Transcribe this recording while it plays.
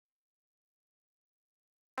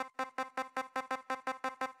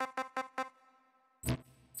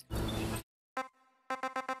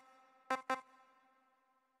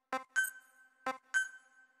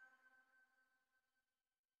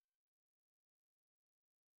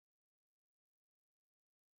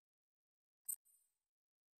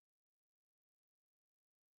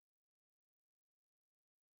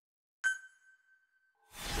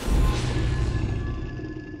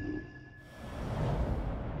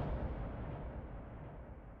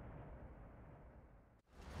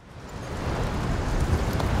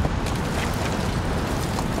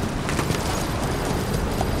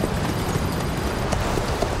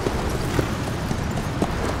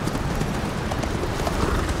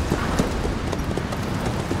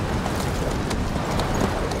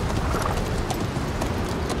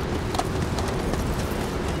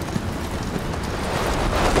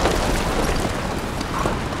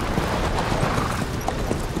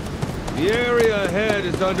The area ahead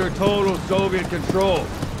is under total Soviet control.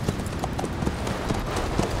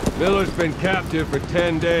 Miller's been captive for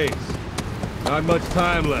 10 days. Not much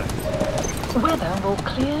time left. Weather will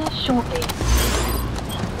clear shortly.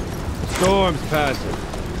 Storm's passing.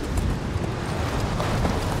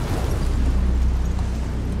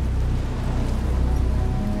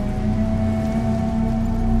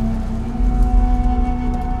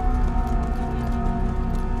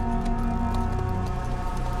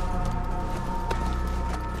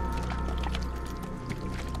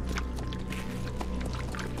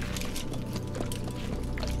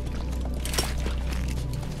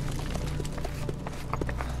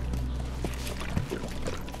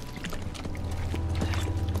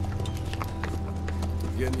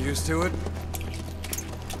 Getting used to it?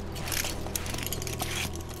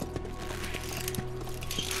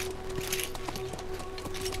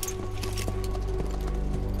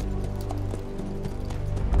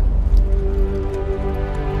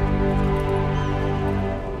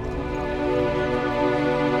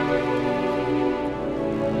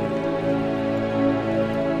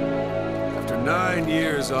 After 9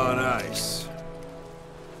 years on ice,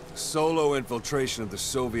 solo infiltration of the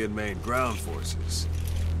Soviet main ground forces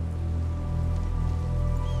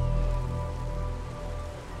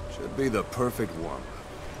should be the perfect warm-up.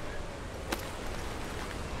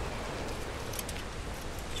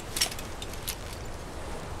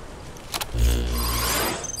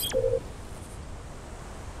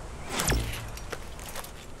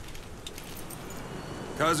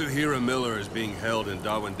 Kazuhira Miller is being held in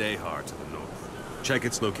Dawandehar to the north. Check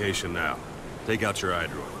its location now. Take out your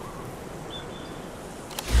iDroid.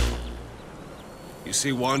 You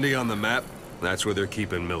see Wandy on the map? That's where they're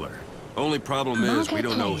keeping Miller. Only problem is, we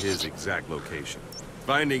don't know his exact location.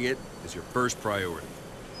 Finding it is your first priority.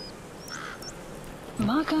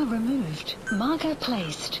 Marker removed. Marker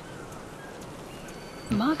placed.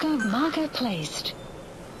 Marker placed.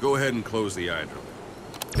 Go ahead and close the iDroid.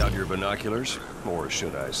 Got your binoculars? Or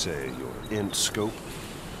should I say, your int scope?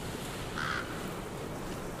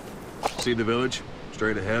 See the village?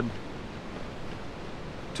 Straight ahead?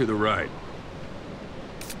 To the right.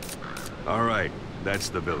 All right, that's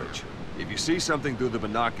the village. If you see something through the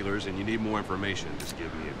binoculars and you need more information, just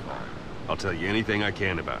give me a call. I'll tell you anything I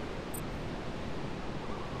can about it.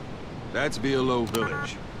 That's Violo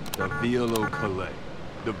Village, the Violo Calais.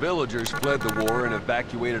 The villagers fled the war and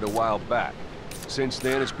evacuated a while back. Since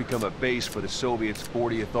then, it's become a base for the Soviets'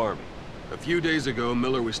 40th Army. A few days ago,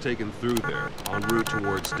 Miller was taken through there, en route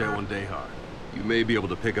towards Dawandehar. You may be able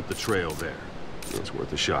to pick up the trail there. It's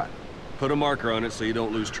worth a shot. Put a marker on it so you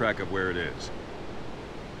don't lose track of where it is.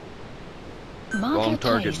 Marker Wrong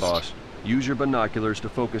target, placed. boss. Use your binoculars to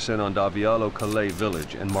focus in on Davialo Calais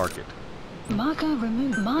village and mark it. Marker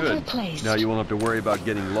removed. Marker Good. placed. Now you won't have to worry about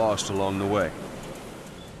getting lost along the way.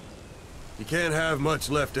 You can't have much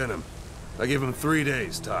left in him. I give him 3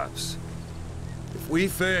 days, tops. If we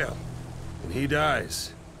fail, and he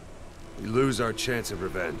dies, we lose our chance of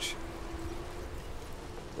revenge.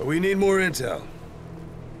 But we need more intel.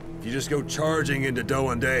 If you just go charging into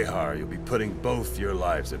Dawandehar, you'll be putting both your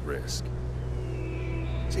lives at risk.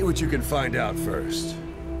 See what you can find out first.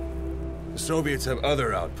 The Soviets have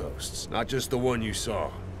other outposts, not just the one you saw.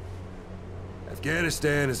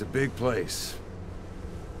 Afghanistan is a big place.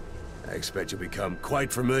 I expect you'll become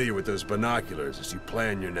quite familiar with those binoculars as you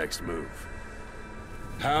plan your next move.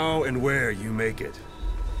 How and where you make it,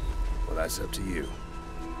 well, that's up to you.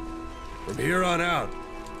 From here on out,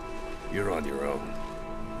 you're on your own.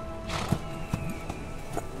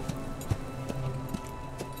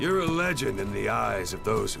 You're a legend in the eyes of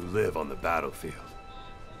those who live on the battlefield.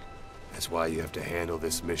 That's why you have to handle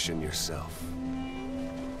this mission yourself.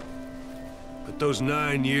 Put those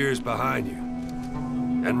 9 years behind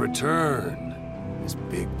you. And return as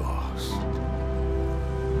Big Boss.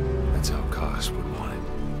 That's how Koss would want it.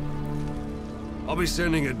 I'll be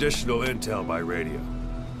sending additional intel by radio.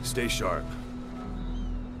 Stay sharp.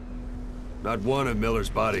 Not one of Miller's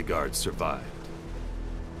bodyguards survived.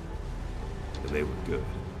 And they were good.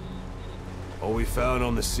 All we found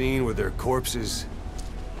on the scene were their corpses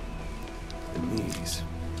and these.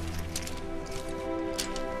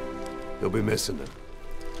 He'll be missing them.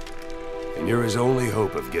 And you're his only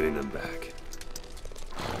hope of getting them back.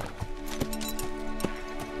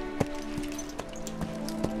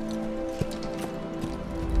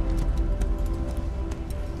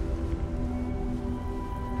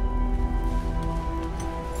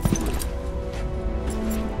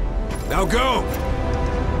 Now go!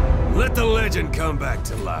 Let the legend come back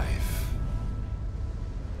to life.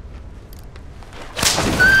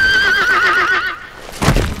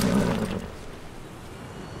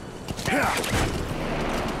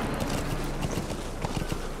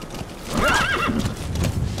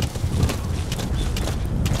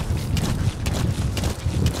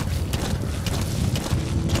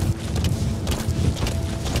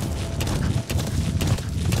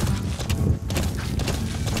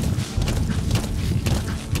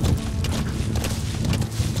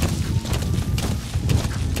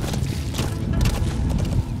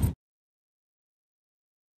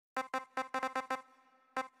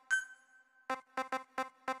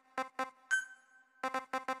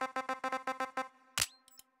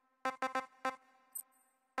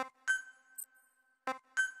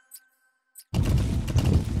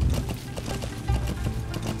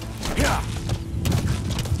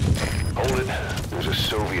 There's a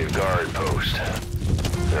Soviet guard post.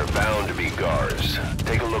 There are bound to be guards.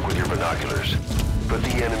 Take a look with your binoculars. Put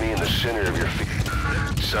the enemy in the center of your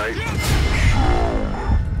sight.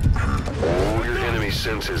 Hold your enemy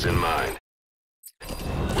senses in mind.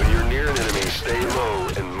 When you're near an enemy, stay low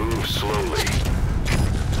and move slowly.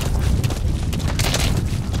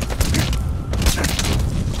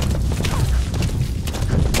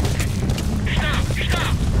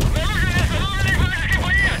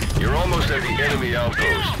 You're almost at the enemy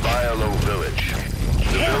outpost, Violo Village.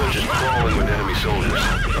 The village is crawling with enemy soldiers.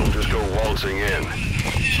 Don't just go waltzing in.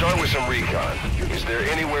 Start with some recon. Is there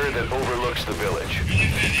anywhere that overlooks the village?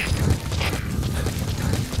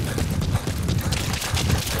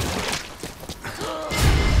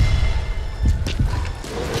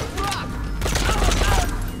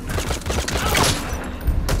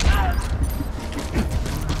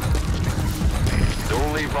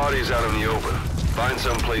 Don't leave bodies out in the open. Find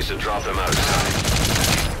some place to drop them out of sight.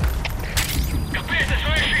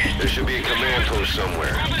 There should be a command post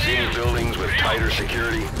somewhere. See any buildings with tighter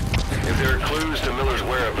security? If there are clues to Miller's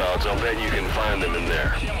whereabouts, I'll bet you can find them in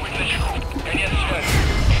there.